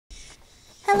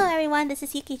Hello everyone, this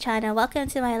is Yuki-chan and welcome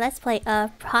to my Let's Play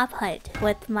of Prop Hunt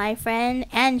with my friend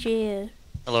Andrew.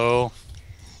 Hello.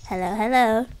 Hello,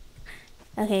 hello.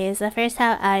 Okay, it's the first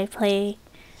time I play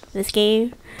this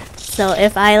game, so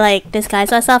if I like disguise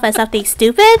myself as something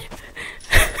stupid,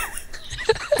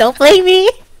 don't blame me.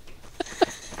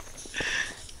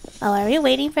 Oh, are we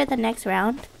waiting for the next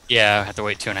round? Yeah, I have to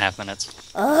wait 2.5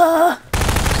 minutes. Ugh.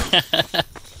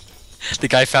 The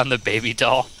guy found the baby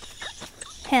doll.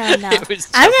 Hell no.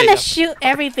 I'm gonna shoot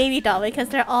every baby doll because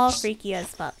they're all freaky as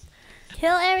fuck.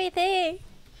 Kill everything!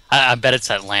 I bet it's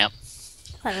that lamp.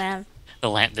 What lamp? The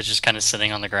lamp that's just kind of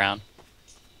sitting on the ground.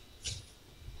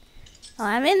 Oh,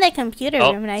 I'm in the computer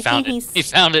room and I think he's... He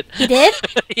found it. He did?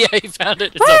 Yeah, he found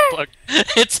it. It's Where? a book.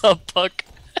 It's a book.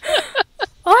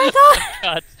 Oh my god! Oh my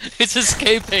god. It's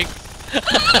escaping.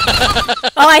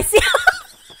 Oh, I see.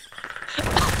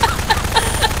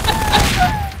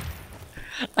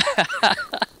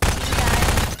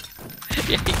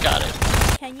 Yeah, he got it.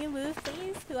 Can you move,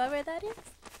 please? Whoever that is?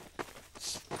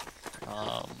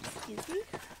 Excuse me?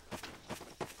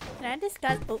 Can I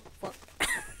discuss? Oh, fuck.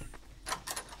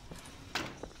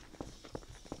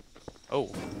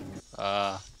 Oh.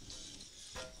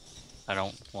 I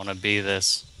don't want to be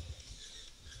this.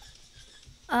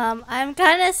 I'm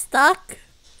kind of stuck.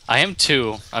 I am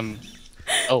too. I'm...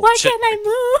 Oh, Why shit. can't I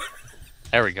move?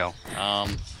 There we go.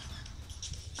 I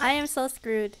am so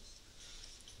screwed.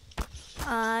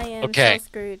 I am Okay. so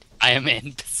screwed. I am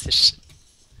in position.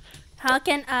 How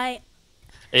can I?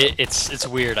 It's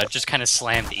weird. I just kind of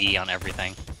slammed E on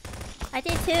everything. I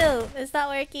did too. It's not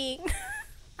working.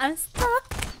 I'm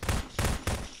stuck.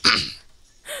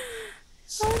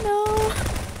 Oh no.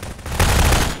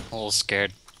 I'm a little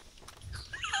scared.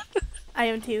 I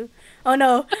am too. Oh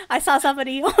no. I saw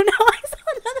somebody. Oh no. I saw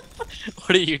another one.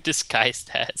 What are you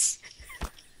disguised as?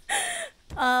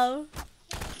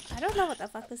 I don't know what the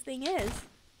fuck this thing is.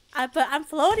 But I'm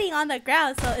floating on the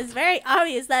ground, so it's very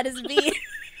obvious that it's me.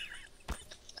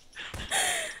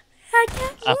 I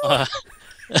can't move.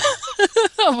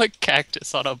 I'm a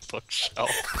cactus on a bookshelf.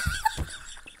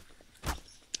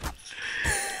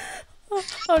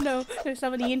 Oh no, there's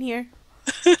somebody in here.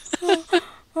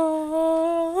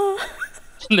 Oh.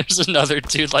 And there's another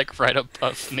dude like right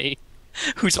above me,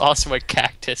 who's also a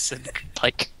cactus and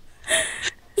like.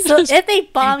 So if they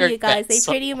bomb you guys, they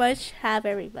so pretty much have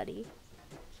everybody.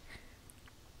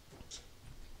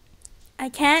 I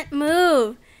can't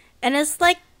move, and it's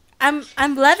like I'm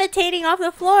levitating off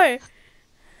the floor.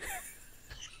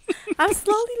 I'm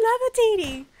slowly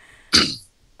levitating.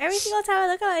 Every single time I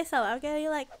look at myself, I'm getting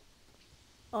like,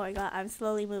 oh my god, I'm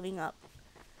slowly moving up.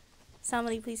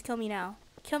 Somebody please kill me now.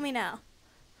 Kill me now.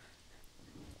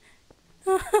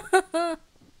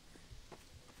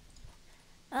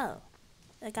 Oh.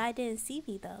 The guy didn't see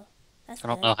me though. That's I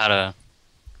don't good. know how to.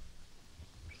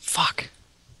 Fuck.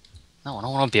 No, I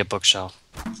don't want to be a bookshelf.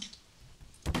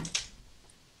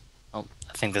 Oh,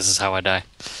 I think this is how I die.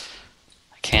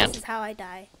 I can't. This is how I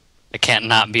die. I can't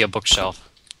not be a bookshelf.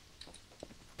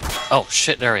 Oh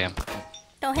shit! There I am.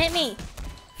 Don't hit me.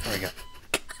 There we go.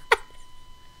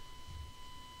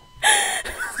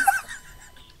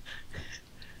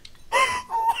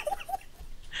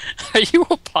 Are you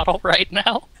a bottle right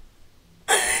now?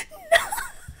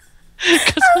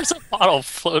 Because there's a bottle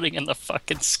floating in the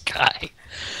fucking sky.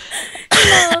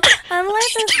 No, I'm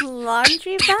like this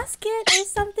laundry basket or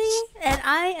something, and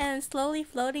I am slowly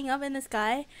floating up in the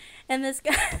sky, and this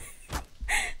guy,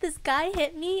 this guy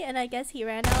hit me, and I guess he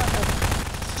ran out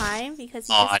of time because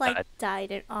he just like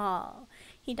died and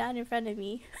he died in front of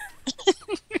me.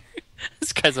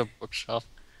 This guy's a bookshelf.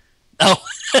 Oh,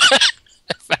 I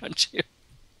found you.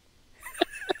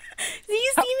 Do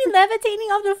you see me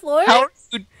levitating off the floor? How are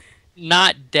you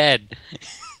not dead?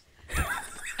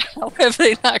 How have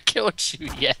they not killed you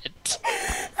yet?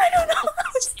 I don't know.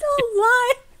 I'm still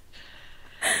alive.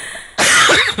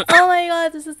 Oh my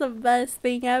god, this is the best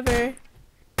thing ever.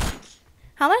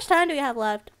 How much time do we have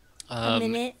left? A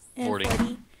minute and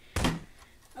 40.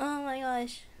 Oh my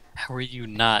gosh. How are you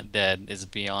not dead is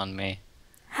beyond me.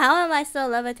 How am I still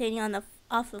levitating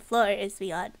off the floor is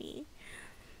beyond me.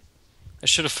 I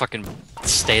should have fucking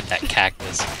stayed that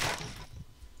cactus.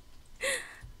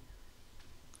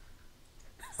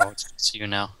 Oh, it's you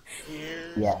now.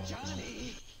 Yeah.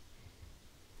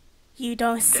 You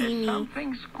don't see me.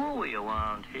 Something screwy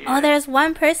around here. Oh, there's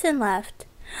one person left.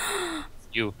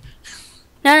 You.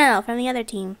 No, from the other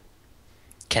team.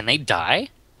 Can they die?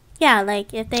 Yeah,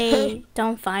 like if they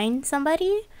don't find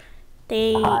somebody,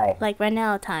 they like run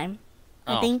out of time.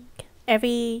 Oh. I think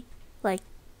every like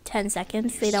 10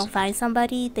 seconds they don't find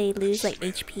somebody, they lose like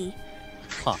HP.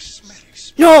 Huh.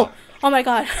 No! Oh my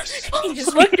god. He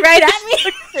just looked right at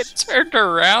me. It turned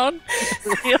around?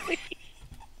 Really?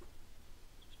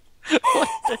 What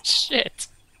the shit?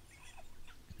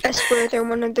 I swear they're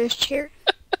one of those chairs.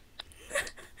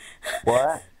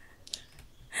 What?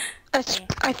 I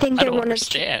think I they're don't one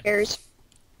understand. of the chairs.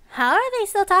 How are they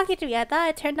still talking to me? I thought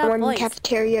I turned off One voice.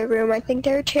 cafeteria room. I think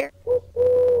they're a chair.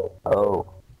 Oh.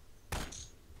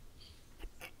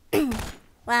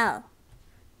 Wow.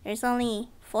 There's only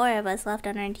 4 of us left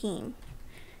on our team.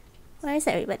 Where is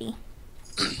everybody?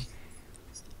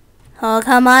 Oh,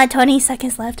 come on. 20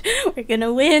 seconds left. We're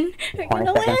gonna win. We're 20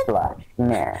 gonna seconds win.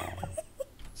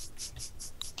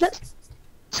 left.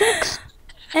 Nah.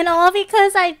 And all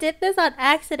because I did this on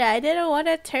accident. I didn't want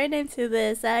to turn into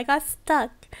this. I got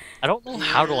stuck. I don't know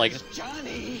how to, like,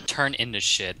 turn into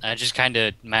shit. I just kind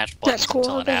of mash buttons That's cool.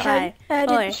 until it They happens. had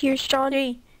Four, added here's John.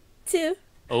 3, 2,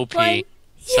 OP. 1.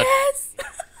 Such- Yes!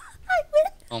 I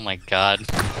win! Oh my god.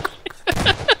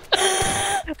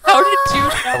 How did you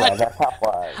Oh, not? that's how it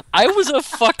was. I was a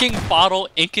fucking bottle,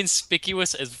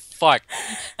 inconspicuous as fuck.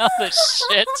 How the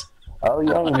shit? Oh, I don't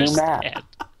yeah, new map. understand.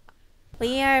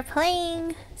 We are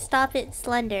playing Stop It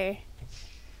Slender.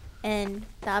 And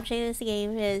the object of this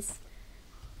game is...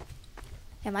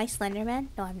 Am I Slender Man?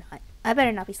 No, I'm not. I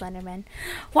better not be Slender Man.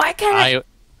 Why can't I...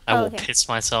 I Oh, will okay. piss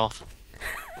myself.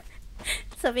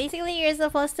 So basically you're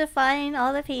supposed to find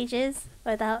all the pages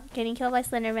without getting killed by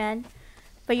Slender Man.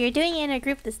 But you're doing it in a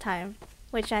group this time.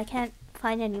 Which I can't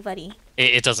find anybody.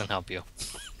 It doesn't help you.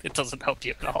 It doesn't help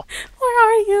you at all. Where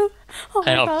are you? Oh I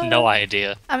my have God. no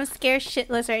idea. I'm scared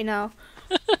shitless right now.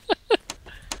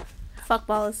 Fuck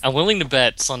balls. I'm willing to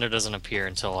bet Slender doesn't appear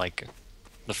until, like,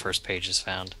 the first page is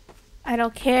found. I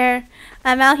don't care.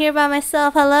 I'm out here by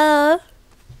myself. Hello?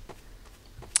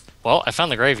 Well, I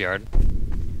found the graveyard.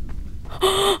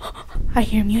 I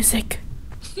hear music.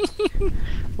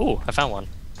 Ooh, I found one.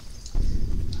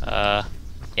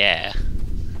 Yeah.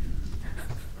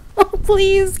 Oh,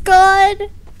 please, God.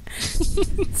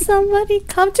 Somebody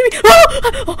come to me.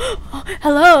 Oh,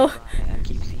 hello. I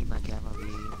keep seeing my camera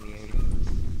being weird.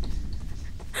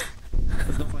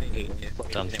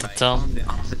 Dum dum dum.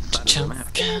 Chum. I'm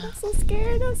so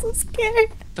scared. I'm so scared.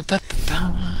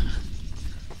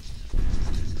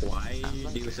 Why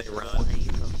do you say run? Playing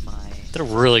with my... Did a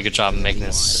really good job of making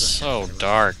this so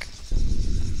dark.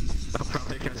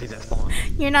 Probably because he's at spawn.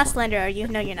 You're not Slender, are you?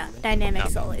 No, you're not. Dynamic No.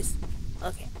 Soul is.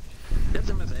 Okay. That's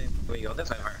a mistake. We go this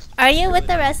way first. Are you with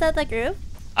the rest of the group?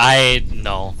 I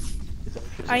know.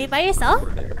 Are you by yourself?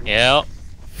 Yep.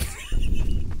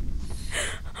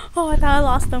 Oh, I thought I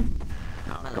lost them.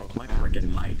 Oh, go with my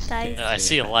freaking lights. Guys. I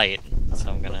see a light, so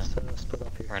I'm gonna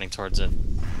running towards it.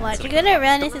 What? You're gonna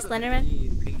run into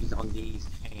Slenderman? Pages on these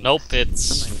chains. Nope, it's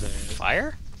Sometimes they're-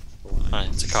 fire. Oh,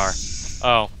 it's a car.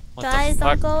 Oh, what Guys, the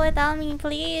don't fuck? go without me,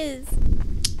 please.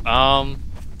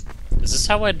 Is this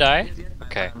how I die?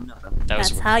 Okay, that was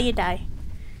That's weird. how you die.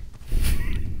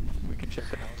 We can check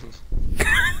the houses.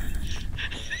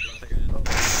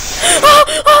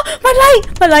 Oh, my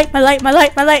light! My light, my light, my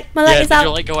light, my light, my light Yeah, is did your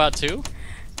out. light go out too?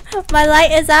 My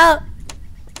light is out.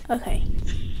 Okay.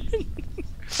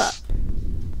 Fuck.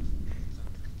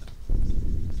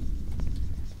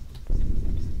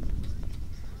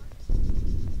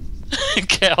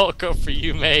 Okay, I'll go for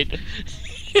you, mate.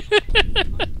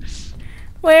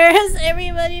 Where is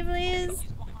everybody, please?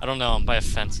 I don't know, I'm by a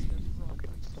fence.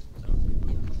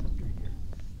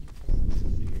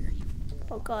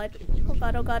 Oh god. Oh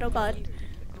god, oh god, oh god.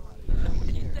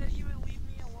 That you would leave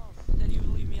me alone. That you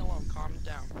would leave me alone. Calm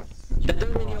down. That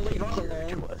doesn't mean you'll leave us alone.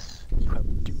 You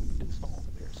have doomed us all.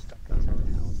 We are stuck outside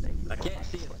the house. I can't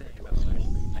see a thing, by the way.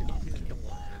 I can't see the door.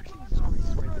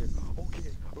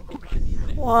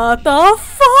 What the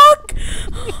fuck?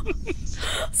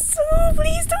 So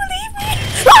please don't leave me.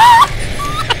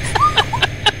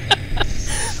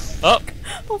 Oh!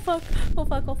 Oh fuck. Oh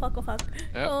fuck, oh fuck, oh fuck.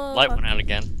 Yep, Oh, light fuck. went out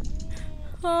again.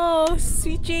 Oh,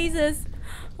 sweet Jesus.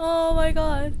 Oh my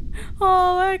god.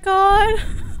 Oh my god.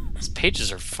 These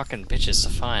pages are fucking bitches to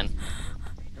find.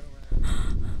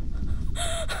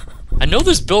 I know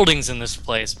there's buildings in this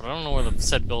place, but I don't know where the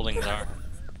said buildings are.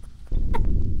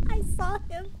 I saw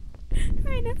him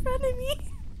right in front of me.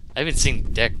 I haven't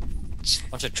seen dick. Just a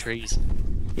bunch of trees.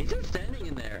 He's just standing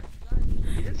in there.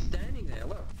 He's just standing there.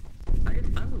 Look.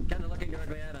 I'm kind of looking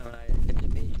directly at him,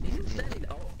 and he's just standing.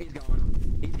 Oh, he's gone.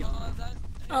 He's gone.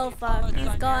 Oh fuck, he's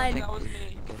That gone. was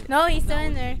me. No, he's still That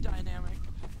in was there. me, Dynamic.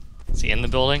 Is he in the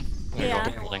building? I'm gonna go Yeah.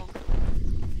 in the building.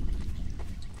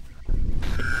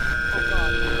 Oh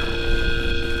god.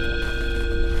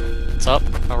 What's up,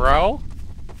 Haro?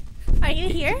 Are you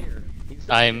here?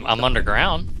 I'm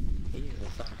underground. He is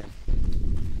a sucker.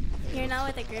 You're not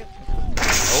with the group.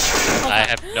 I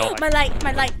have no idea. My light,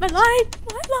 my light, my light,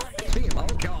 my light. See him. Oh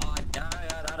god.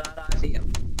 I see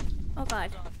him. Oh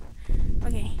god.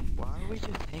 Okay. Why are we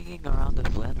just hanging around the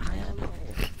Slender man?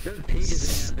 There's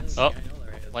pages in that building. Oh, I know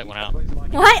there is. light went out.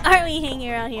 Why aren't we hanging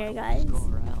around here, guys? Go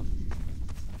around.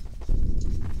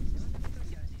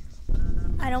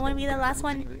 I don't want to be the last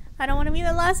one. I don't want to be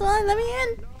the last one. Let me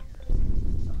in.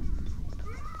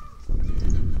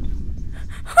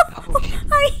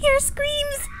 I hear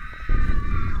screams.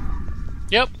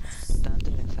 Yep.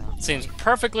 Slender found Seems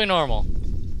perfectly normal.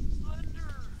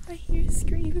 I hear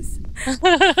screams.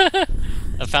 I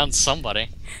found somebody.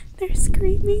 They're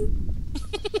screaming.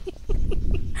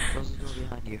 close the door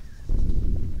behind you.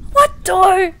 What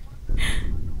door?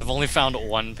 I've only found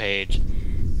one page.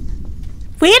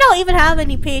 We don't even have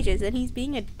any pages, and he's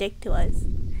being a dick to us.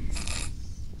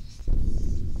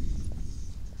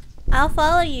 I'll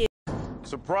follow you.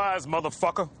 Surprise,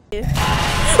 motherfucker. Is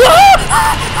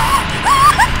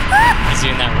he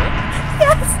in that room?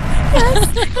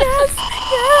 Yes,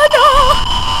 yeah, no.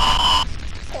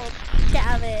 Oh,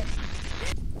 damn it.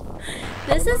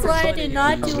 This is why I do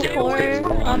not do horror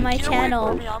on my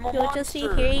channel. You'll just be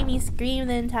hearing me scream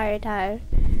the entire time.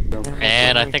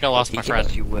 And I think I lost my friend.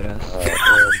 You with us.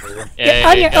 You're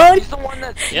on your own? He's the one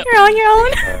that. Yep. You're on your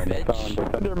own? Found the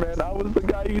Thunderman. I was the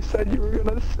guy you said you were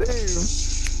gonna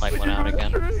save. Light went out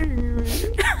again. Betrayed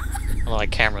me. Oh,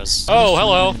 like cameras. Oh,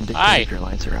 hello. Hi, If your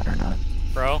lights are out or not.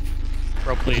 bro.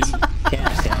 Bro, please.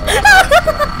 Can't stand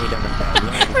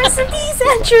Rest in peace,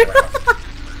 Andrew.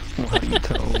 Why do you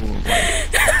tell?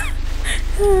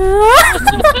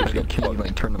 Can you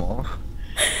like turn them off?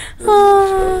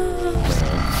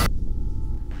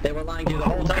 They were lying to you the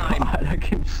whole time. God, I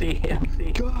can see him.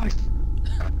 God,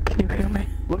 can you hear me?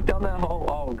 Look down that hole.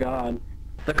 Oh God.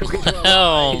 The cookies were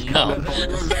Oh, alive. no.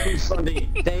 Revenge Sunday.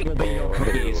 They will be your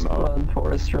cookies. Run,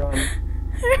 Forrest, run.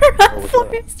 Run,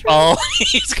 Forrest, run. Oh,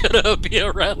 he's gonna be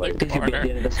around the Did you be at the corner.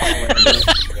 end of this hallway?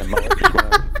 Yeah, my light just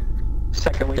went out.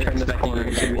 Second we turn this corner,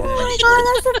 he should be Oh there. my god,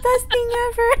 that's the best thing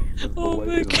ever. Oh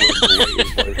my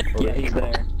god. Yeah, he's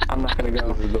there. I'm not gonna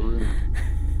go. There's the room.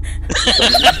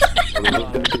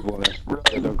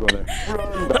 Don't go there.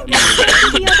 Run,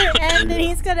 The other end, and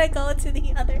he's gonna go to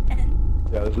the other end.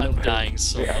 Yeah, there's no I'm page. dying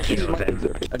so Yeah, much.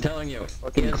 I'm telling you,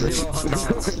 he has 0 hot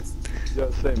dogs. Yeah,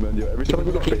 same man. Yeah, every time I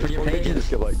go to Keep for your Facebook, I pages. just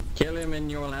get like, Kill him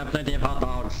and you will have plenty of hot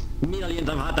dogs. Millions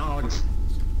of hot dogs.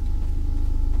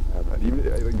 yeah, man,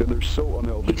 even like, they're so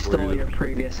unhealthy. He stole your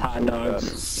previous hot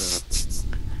dogs.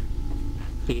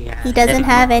 He doesn't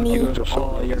have any.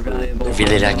 All your valuable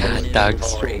Really like hot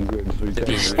dogs.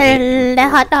 The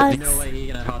hot dogs. No way he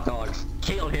can have hot dogs.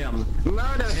 Kill him.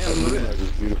 Murder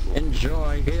him.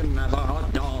 Enjoy him as a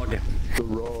hot dog. The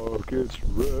rocket's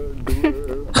red glare.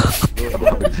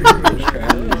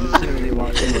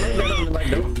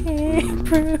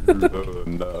 The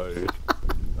night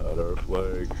that our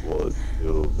flag was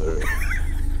still there.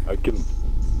 I can.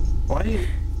 Why do you...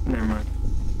 Never mind.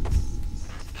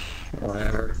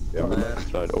 Whatever. Yeah, we're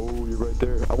left side. Oh, you're right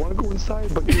there. I want to go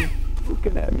inside, but you're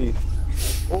looking at me.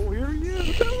 Oh, here he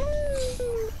is.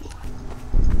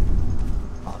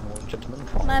 Onward, gentlemen.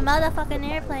 Follow My the- motherfucking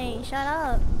airplane, shut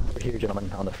up. Over here, gentlemen,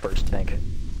 on the first tank.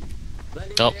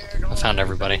 Oh, I found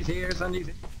everybody.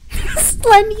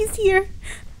 Slendy's here.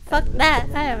 Fuck that,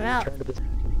 I am out. Turn to this.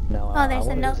 Now, Oh, there's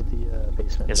I a wanna note. visit the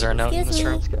basement. Is there a note in Excuse this me.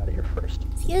 room? Let's get out of here first.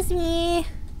 Excuse me.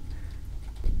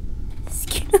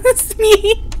 Excuse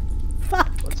me. Fuck.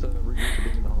 Let's regroup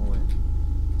again in the hallway.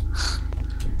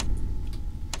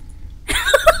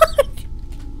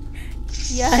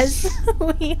 Yes,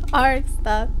 we are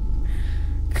stuck.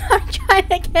 I'm trying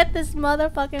to get this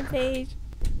motherfucking page.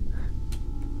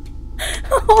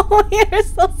 Oh, we're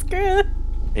so screwed.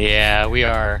 Yeah, we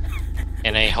are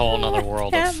in a whole nother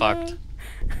world of Can't fucked. move.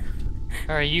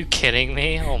 Are you kidding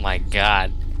me? Oh my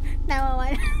god. Now I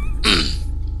want.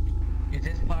 Is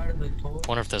this part of the tour?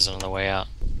 Wonder if there's another way out.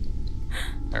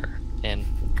 Or in.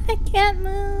 I can't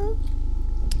move.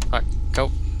 Alright,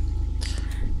 go.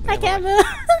 I can't move.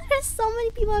 There's so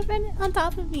many people on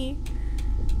top of me.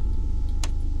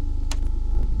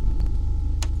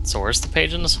 So where's the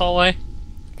page in this hallway?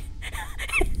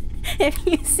 If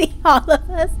you see all of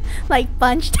us like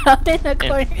bunched up in a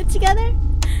corner together,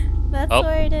 that's Oh.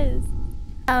 where it is.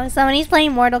 Oh, somebody's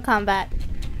playing Mortal Kombat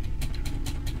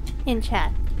in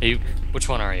chat. Are you, which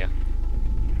one are you?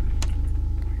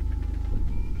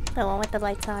 The one with the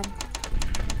lights on.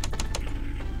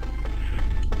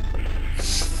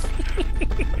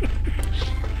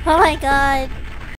 Oh my god.